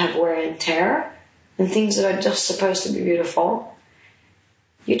things that have wear and tear and things that are just supposed to be beautiful.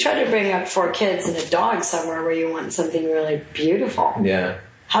 You try to bring up 4 kids and a dog somewhere where you want something really beautiful. Yeah.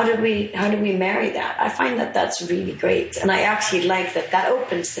 How do we marry that? I find that that's really great. And I actually like that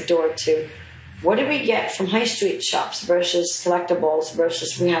opens the door to what do we get from high street shops versus collectibles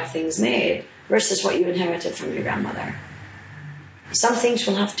versus we have things made versus what you inherited from your grandmother. Some things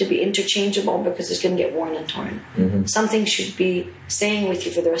will have to be interchangeable because it's going to get worn and torn. Some things should be staying with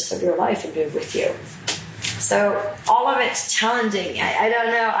you for the rest of your life and move with you. So all of it's challenging. I don't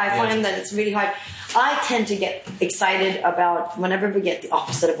know. I find that it's really hard. I tend to get excited about whenever we get the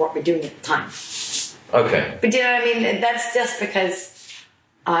opposite of what we're doing at the time. Okay. But you know what I mean? That's just because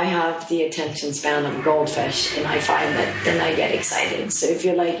I have the attention span of a goldfish, and I find that then I get excited. So if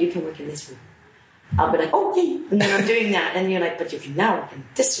you're like, you can work in this room, I'll be like, okay. And then I'm doing that, and you're like, but you can now work in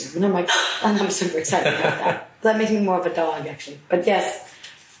this room. And I'm like, and I'm super excited about that. That makes me more of a dog, actually. But yes,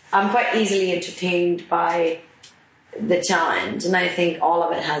 I'm quite easily entertained by the challenge, and I think all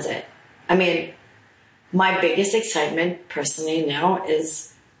of it has it. I mean, my biggest excitement personally now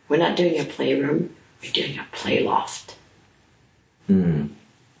is we're not doing a playroom, we're doing a play loft.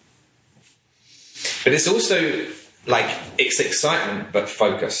 But it's also like, it's excitement but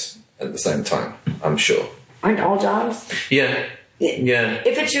focus at the same time, I'm sure. Aren't all jobs? Yeah. Yeah.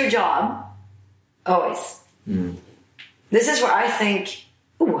 If it's your job, always. This is where I think...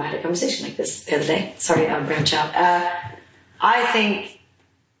 Ooh, I had a conversation like this the other day. Sorry, I'll branch out. I think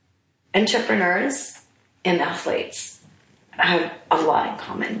entrepreneurs and athletes have a lot in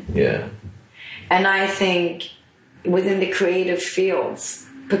common. Yeah. And I think within the creative fields,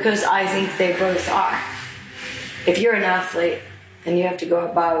 because I think they both are. If you're an athlete and you have to go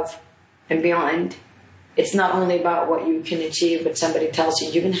above and beyond, it's not only about what you can achieve, but somebody tells you,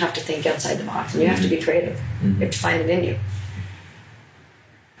 you're going to have to think outside the box and you have to be creative. You have to find it in you.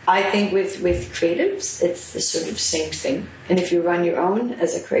 I think with creatives, it's the sort of same thing. And if you run your own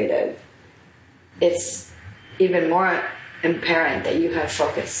as a creative, it's even more apparent that you have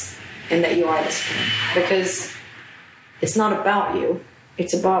focus and that you are disciplined. Because it's not about you,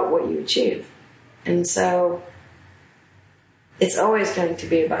 it's about what you achieve. And so it's always going to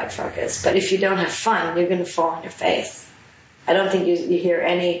be about focus. But if you don't have fun, you're going to fall on your face. I don't think you hear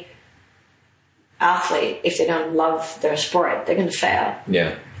any athlete, if they don't love their sport, they're going to fail.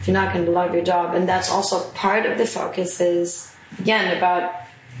 Yeah. If you're not going to love your job. And that's also part of the focus is, again, about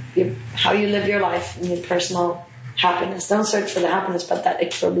how you live your life and your personal happiness. Don't search for the happiness, but that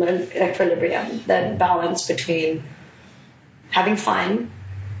equilibrium, that balance between having fun,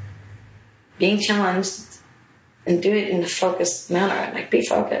 being challenged, and do it in a focused manner. Like, be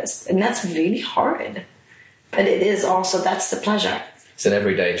focused. And that's really hard. But it is also, that's the pleasure. It's an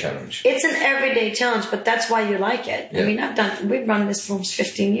everyday challenge. It's an everyday challenge, but that's why you like it. Yeah. I mean, we've run this for almost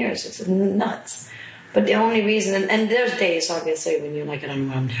 15 years. It's nuts. But the only reason, and there's days, obviously, when you're like, I don't know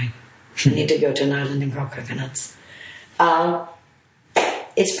what I'm doing. I need to go to an island and grow coconuts.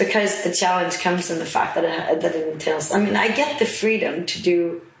 It's because the challenge comes in the fact that it entails. I mean, I get the freedom to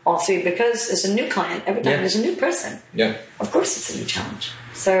do all three because there's a new client every time. There's a new person. Yeah. Of course, it's a new challenge.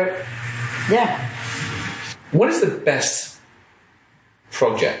 So, yeah. What is the best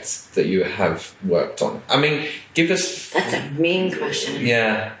project that you have worked on? I mean, give us... That's a mean question.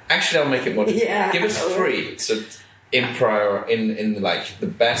 Yeah. Actually, I'll make it more... Yeah. Give us three. So, in like, the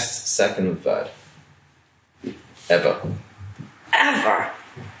best, second, and third. Ever.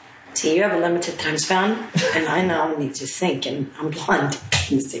 See, you have a limited time span, and I now need to think, and I'm blind.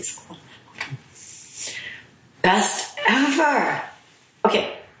 Best ever.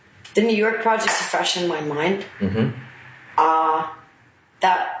 Okay, the New York projects are fresh in my mind.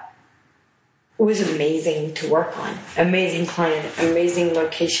 That was amazing to work on. Amazing client, amazing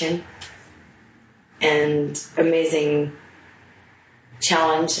location, and amazing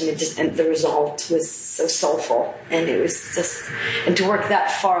challenge, and the result was so soulful, and it was just, and to work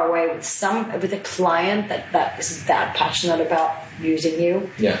that far away with a client that is that passionate about using you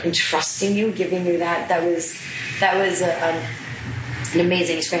and trusting you, giving you that was an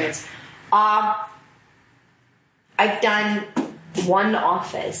amazing experience. I've done one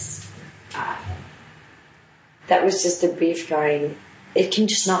office that was just a brief going, it can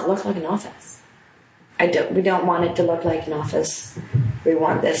just not look like an office. We don't want it to look like an office. We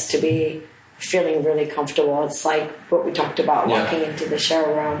want this to be feeling really comfortable. It's like what we talked about, walking into the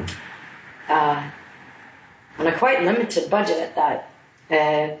showroom on a quite limited budget at that.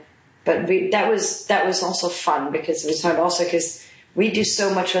 But that was also fun because it was hard also because we do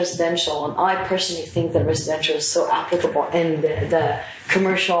so much residential, and I personally think that residential is so applicable in the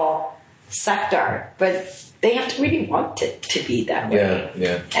commercial sector, but they have to really want it to be that way.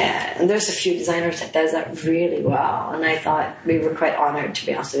 And there's a few designers that does that really well, and I thought we were quite honored to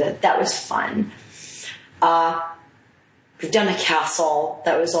be honest with it. That was fun. We've done a castle.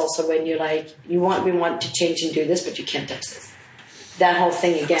 That was also when you're like, we want to change and do this, but you can't touch this. That whole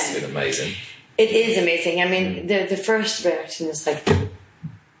thing again. It's been amazing. It is amazing. I mean, the first reaction is like,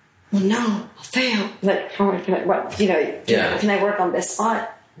 well, no, I'll fail. Like, can I work on this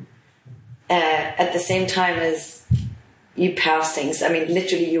spot? At the same time as you pass things. I mean,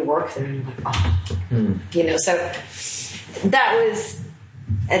 literally you work there and you're like, so that was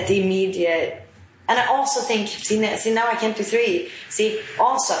at the immediate. And I also think, see now I can't do three. See,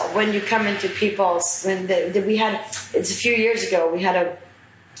 also when you come into people's, it's a few years ago, we had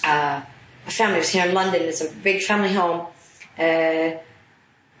a family was here in London. It's a big family home, and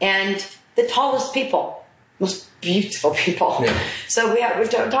the tallest people, most beautiful people. Yeah. So we're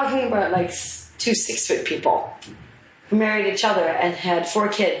talking about like 2 6-foot people who married each other and had 4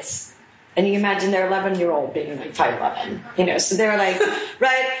 kids. And you imagine their 11-year-old being like 5'11", So they're like,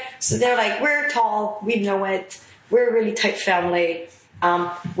 right? So they're like, we're tall, we know it. We're a really tight family.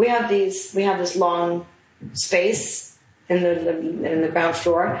 We have this long space. in the ground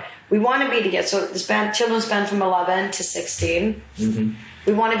floor. We want to be together. So children span from 11 to 16. Mm-hmm.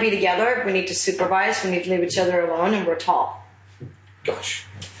 We want to be together. We need to supervise. We need to leave each other alone, and we're tall. Gosh.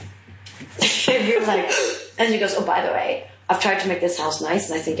 And you're like, and she goes, oh, by the way, I've tried to make this house nice,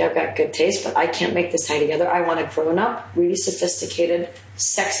 and I think I've got good taste, but I can't make this tie together. I want a grown-up, really sophisticated,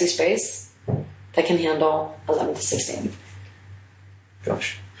 sexy space that can handle 11 to 16.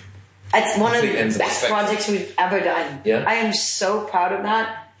 Gosh. It's one of the best projects we've ever done. Yeah. I am so proud of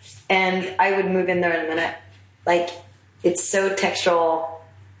that, and I would move in there in a minute. Like, it's so textural.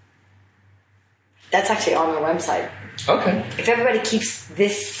 That's actually on our website. Okay. If everybody keeps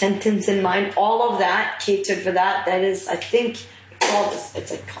this sentence in mind, all of that catered for that. That is, I think,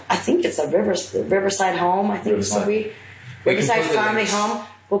 it's a Riverside home. I think it's a Riverside family home.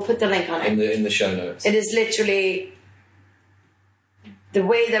 We'll put the link on it in the show notes. It is literally the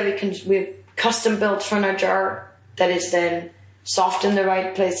way that we've custom built furniture that is then soft in the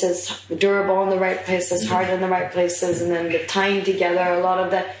right places, durable in the right places, hard in the right places, and then the tying together. A lot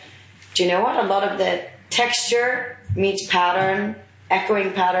of the texture meets pattern,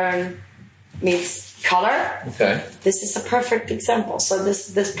 echoing pattern meets color. Okay. This is a perfect example. So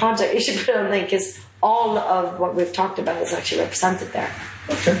this project, you should put it on a link, is all of what we've talked about is actually represented there.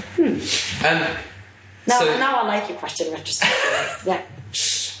 Okay. Now I like your question retrospectively. Yeah.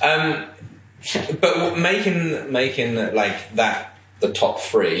 But making like that the top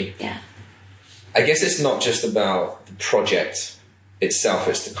 3. Yeah. I guess it's not just about the project itself;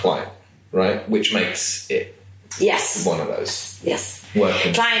 it's the client, right? Which makes it one of those. Yes.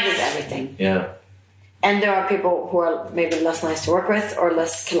 Working. Client is everything. Yeah. And there are people who are maybe less nice to work with or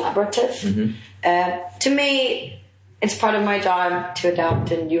less collaborative. Mm-hmm. To me, it's part of my job to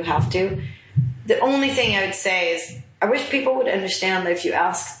adapt, and you have to. The only thing I would say is I wish people would understand that if you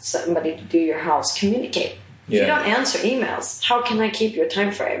ask somebody to do your house, communicate. If you don't answer emails, how can I keep your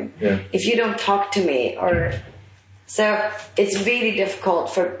time frame? Yeah. If you don't talk to me, so it's really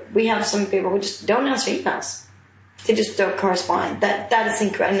difficult we have some people who just don't answer emails. They just don't correspond. That is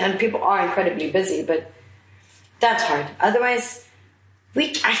incredible, and people are incredibly busy, but that's hard. Otherwise,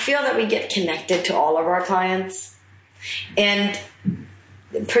 I feel that we get connected to all of our clients, and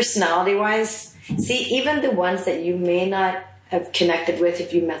personality-wise, see, even the ones that you may not have connected with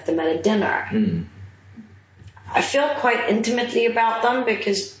if you met them at a dinner, I feel quite intimately about them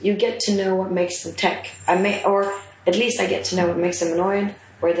because you get to know what makes them tick. Or at least I get to know what makes them annoyed,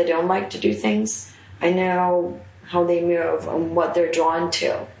 where they don't like to do things. I know how they move and what they're drawn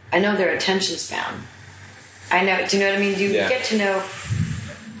to. I know their attention span. I know, do you know what I mean? You get to know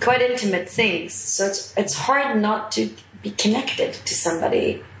quite intimate things. So it's hard not to be connected to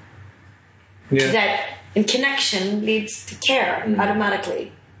somebody. Yeah. And connection leads to care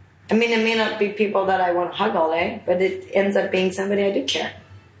automatically. I mean, it may not be people that I want to hug all day, but it ends up being somebody I do care.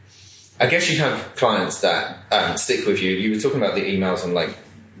 I guess you have clients that stick with you. You were talking about the emails and like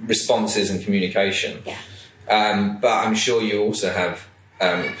responses and communication. Yeah. But I'm sure you also have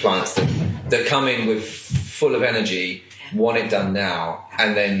clients that come in with full of energy, want it done now,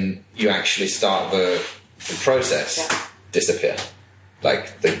 and then you actually start the process, disappear.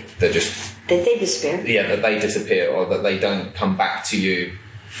 Like they're just... Did they disappear? Yeah, that they disappear or that they don't come back to you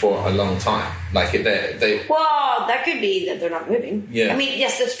for a long time. Like they... Well, that could be that they're not moving. Yeah. I mean,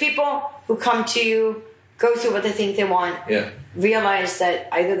 yes, there's people who come to you, go through what they think they want, realize that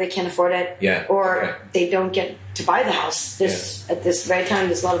either they can't afford it or they don't get to buy the house. At this very time,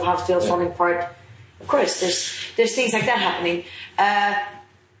 there's a lot of house deals falling apart. Of course, there's things like that happening.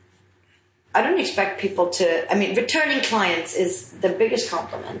 I don't expect people to... I mean, returning clients is the biggest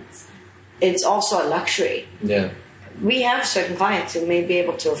compliment. It's also a luxury. Yeah. We have certain clients who may be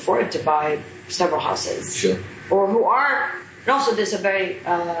able to afford to buy several houses. Sure. Or who are... And also there's a very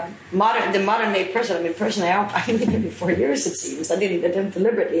modern day person. I mean, personally, I've been here 4 years, it seems. I didn't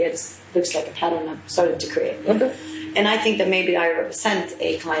deliberately. It just looks like a pattern I've started to create. Okay. And I think that maybe I represent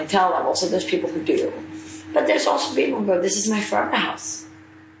a clientele level. So there's people who do. But there's also people who go, this is my forever house.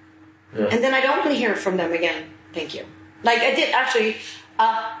 Yeah. And then I don't want to hear from them again. Thank you. Like I did actually...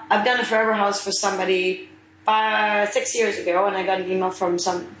 I've done a forever house for somebody 6 years ago, and I got an email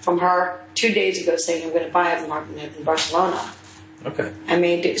from her 2 days ago saying I'm going to buy an apartment in Barcelona. Okay. I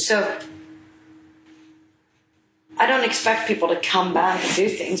mean, so I don't expect people to come back and do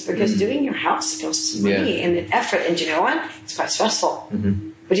things because doing your house costs money and an effort, and you know what? It's quite stressful. Mm-hmm.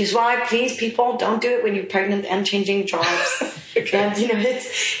 Which is why, please, people, don't do it when you're pregnant and changing jobs. Okay. And, you know,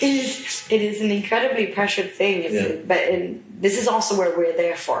 it is an incredibly pressured thing. But this is also where we're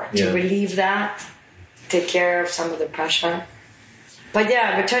there for, to relieve that, take care of some of the pressure. But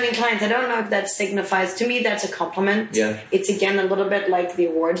yeah, returning clients, I don't know if that signifies, to me that's a compliment. Yeah. It's again a little bit like the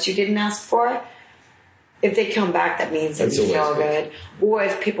awards you didn't ask for. If they come back, that means that you feel good. Or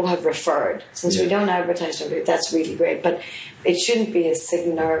if people have referred. Since we don't advertise, that's really great. But it shouldn't be a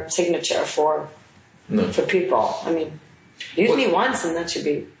signature for people. I mean, use me once and that should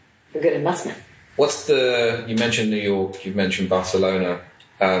be a good investment. You mentioned New York, you mentioned Barcelona.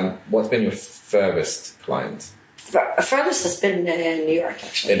 What's been your furthest client? Furthest has been in New York,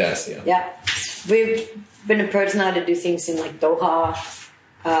 actually. It has, yeah. Yeah. We've been approached now to do things in like Doha.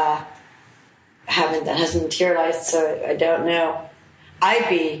 That hasn't materialized, so I don't know.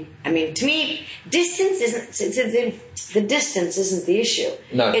 To me, distance isn't the distance isn't the issue.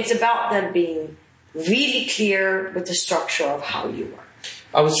 No. It's about them being really clear with the structure of how you work.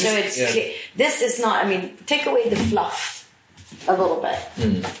 Clear. This is not, take away the fluff a little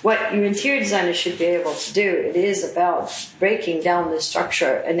bit. What your interior designer should be able to do, it is about breaking down the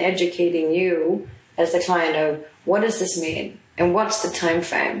structure and educating you as the client of what does this mean? And what's the time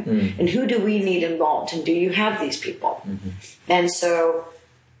frame? And who do we need involved? And do you have these people? And so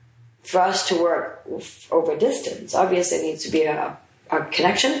for us to work over distance, obviously it needs to be a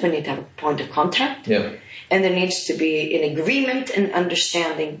connection. We need to have a point of contact. Yeah. And there needs to be an agreement and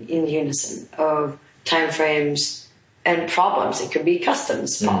understanding in unison of time frames and problems. It could be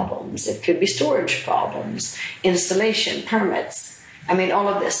customs problems. It could be storage problems, installation, permits. All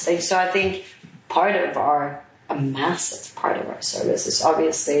of this thing. So I think a massive part of our service is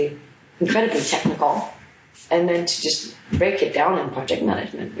obviously incredibly technical, and then to just break it down in project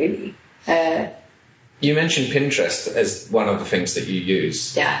management, really. You mentioned Pinterest as one of the things that you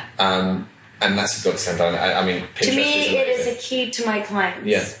use. Yeah. And that's a godsend. Pinterest to me, it is a key to my clients.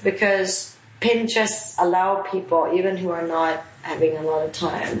 Yeah. Because Pinterest allow people, even who are not having a lot of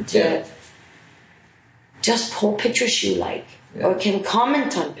time, to just pull pictures you like. Yeah. Or can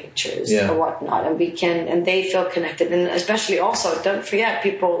comment on pictures or whatnot, and they feel connected. And especially also, don't forget,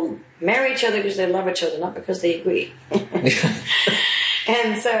 people marry each other because they love each other, not because they agree.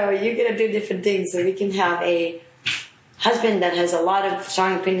 And so you're going to do different things. So we can have a husband that has a lot of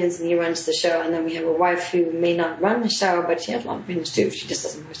strong opinions and he runs the show, and then we have a wife who may not run the show, but she has a lot of opinions too. She just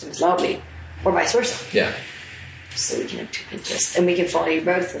doesn't post them as loudly, or vice versa. Yeah. So we can have two Pinterests, and we can follow you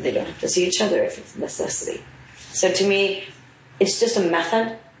both, and they don't have to see each other if it's a necessity. So to me, it's just a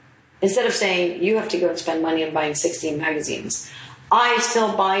method. Instead of saying you have to go and spend money on buying 16 magazines, I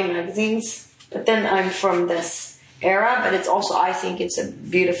still buy magazines, but then I'm from this era. But it's also, I think it's a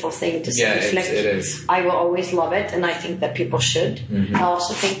beautiful thing to reflect. It is. I will always love it, and I think that people should. I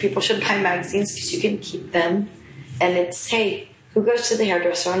also think people should buy magazines because you can keep them. And it's, hey, who goes to the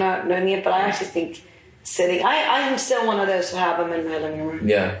hairdresser? Not knowing it, but I actually think sitting. I am still one of those who have them in my living room.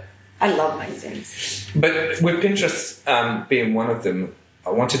 Yeah. I love magazines. But with Pinterest being one of them,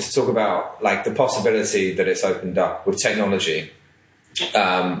 I wanted to talk about like the possibility that it's opened up with technology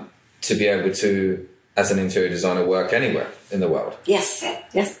to be able to, as an interior designer, work anywhere in the world. Yes.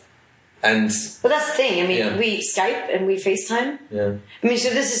 And but that's the thing. We Skype and we FaceTime. Yeah. So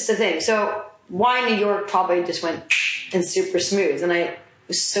this is the thing. So why New York probably just went and super smooth, and I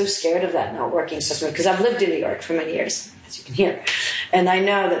was so scared of that not working so smooth because I've lived in New York for many years, as you can hear, and I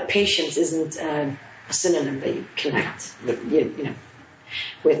know that patience isn't a synonym that you connect with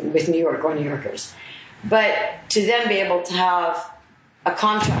New York or New Yorkers. But to then be able to have a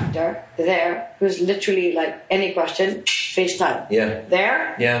contractor there who's literally like any question, FaceTime. Yeah.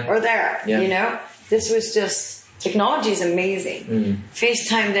 There? Yeah. Or there. Yeah. This was just, technology is amazing.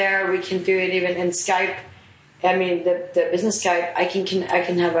 FaceTime there, we can do it even in Skype. The business Skype, I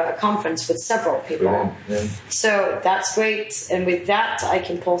can have a conference with several people. Yeah. So that's great. And with that, I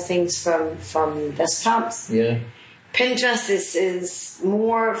can pull things from desktops. Yeah. Pinterest is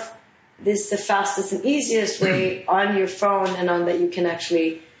more, this is the fastest and easiest way on your phone, and on that you can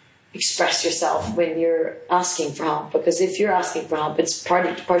actually express yourself when you're asking for help. Because if you're asking for help, it's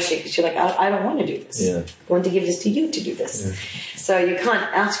partially because you're like, I don't want to do this. Yeah. I want to give this to you to do this. Yeah. So you can't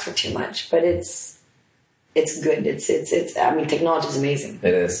ask for too much, but it's good. It's technology is amazing.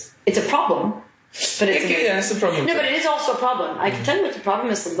 It is. It's a problem, but it's amazing. Yeah, it's a problem. No, but it is also a problem. I can tell you what the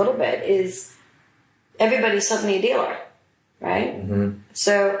problem is a little bit is everybody's suddenly a dealer, right? Mm-hmm.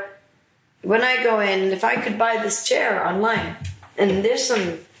 So when I go in, if I could buy this chair online, and there's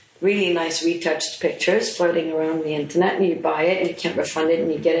some really nice retouched pictures floating around the internet, and you buy it and you can't refund it,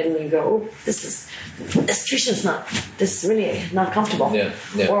 and you get it and you go, oh, this is really not comfortable.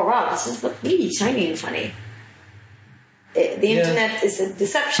 Yeah. Or wow, this is really shiny and funny. The internet is a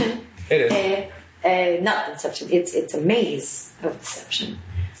deception. It is. Not deception. It's a maze of deception.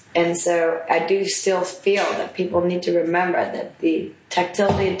 And so I do still feel that people need to remember that the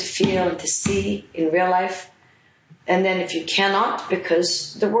tactility and to feel and to see in real life. And then if you cannot,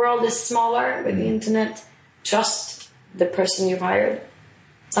 because the world is smaller with the internet, trust the person you've hired.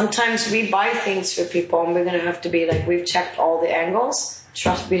 Sometimes we buy things for people and we're going to have to be like, we've checked all the angles.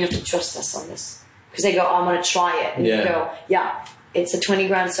 We have to trust us on this. Because they go, I'm going to try it. And you go, yeah, it's a 20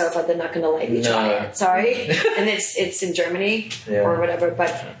 grand sofa. They're not going to let you try it. Sorry. And it's in Germany or whatever.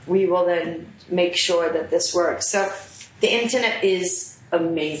 But we will then make sure that this works. So the internet is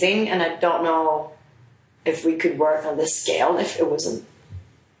amazing. And I don't know if we could work on this scale if it wasn't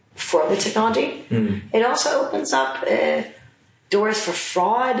for the technology. It also opens up doors for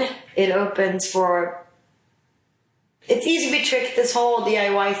fraud. It opens for... It's easy to be tricked, this whole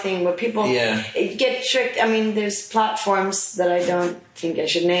DIY thing where people get tricked. I mean, there's platforms that I don't think I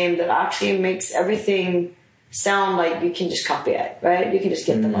should name that actually makes everything sound like you can just copy it, right? You can just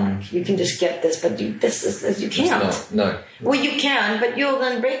get the mark. You can just get this, but you can't. No. Well, you can, but you'll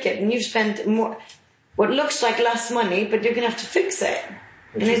then break it. And you've spent more... What looks like less money, but you're going to have to fix it.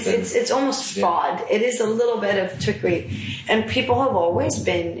 And it's almost fraud. It is a little bit of trickery. And people have always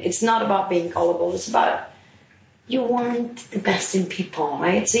been... It's not about being gullible. It's about... You want the best in people,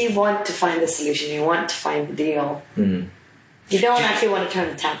 right? So you want to find the solution. You want to find the deal. You don't actually want to turn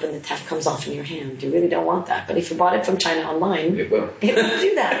the tap and the tap comes off in your hand. You really don't want that. But if you bought it from China online, it will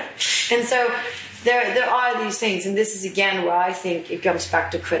do that. And so there are these things. And this is, again, where I think it comes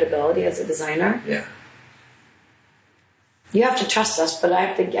back to credibility as a designer. Yeah. You have to trust us, but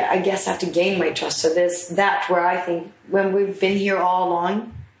I guess I have to gain my trust. So there's that where I think when we've been here all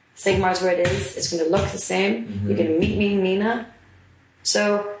along, Sigmar's where it is. It's going to look the same. You're going to meet me, Nina.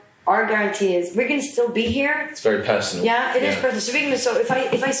 So our guarantee is we're going to still be here. It's very personal. Yeah, it is personal. So if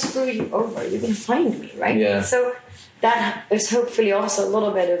I screw you over, you're going to find me, right? Yeah. So that is hopefully also a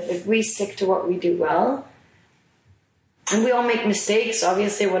little bit of if we stick to what we do well, and we all make mistakes,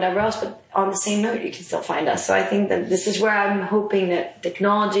 obviously, whatever else. But on the same note, you can still find us. So I think that this is where I'm hoping that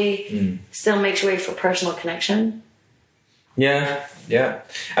technology still makes way for personal connection. Yeah.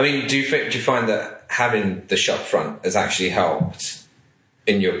 I mean, do you find that having the shop front has actually helped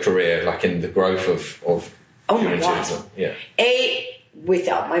in your career, like in the growth of oh my God. Yeah.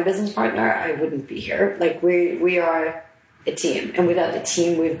 Without my business partner, I wouldn't be here. Like we are a team, and without the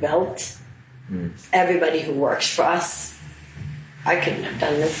team we've built, everybody who works for us, I couldn't have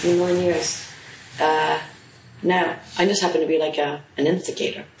done this in a million years. No, I just happen to be like an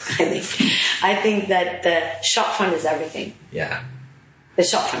instigator. I think that the shop front is everything. Yeah. The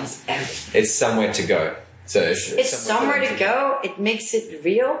shop front is everything. It's somewhere to go. So it's somewhere to go. It makes it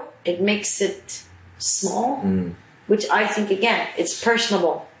real. It makes it small, which I think, again, it's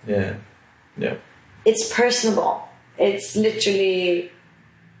personable. Yeah. It's personable. It's literally,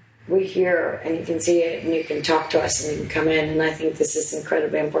 we're here and you can see it and you can talk to us and you can come in, and I think this is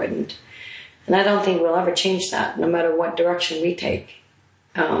incredibly important. And I don't think we'll ever change that, no matter what direction we take.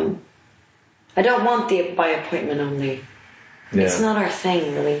 I don't want the by appointment only. Yeah. It's not our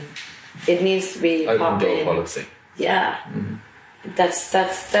thing, really. It needs to be open door policy. Yeah, that's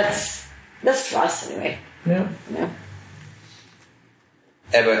for us anyway. Yeah.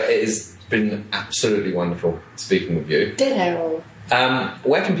 Ebba, it has been absolutely wonderful speaking with you. Ditto.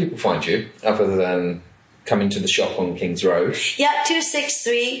 Where can people find you other than coming to the shop on King's Road? Yeah,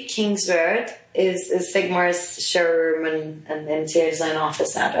 263 King's Road is Sigmar's showroom and interior design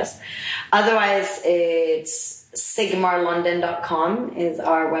office address. Otherwise, it's sigmarlondon.com is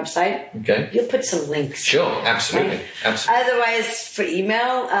our website. Okay. You'll put some links. Sure, absolutely. Right? Absolutely. Otherwise, for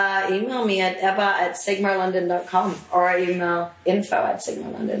email me at ebba@sigmarlondon.com or email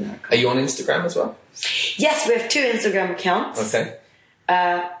info@sigmarlondon.com. Are you on Instagram as well? Yes, we have 2 Instagram accounts. Okay.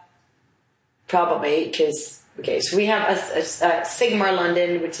 Probably because so we have a Sigmar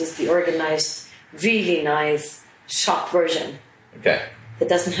London, which is the organized, really nice shop version. Okay. That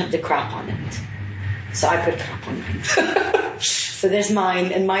doesn't have the crap on it. So I put crap on mine. So there's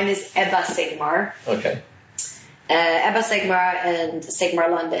mine, and mine is Ebba Sigmar. Okay. Ebba Sigmar and Sigmar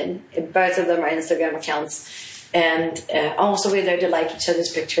London. Both of them are Instagram accounts, and also we're there to like each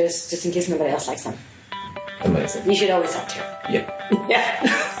other's pictures, just in case nobody else likes them. Amazing. You should always have to. Yeah.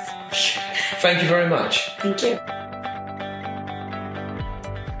 Yeah. Thank you very much. Thank you.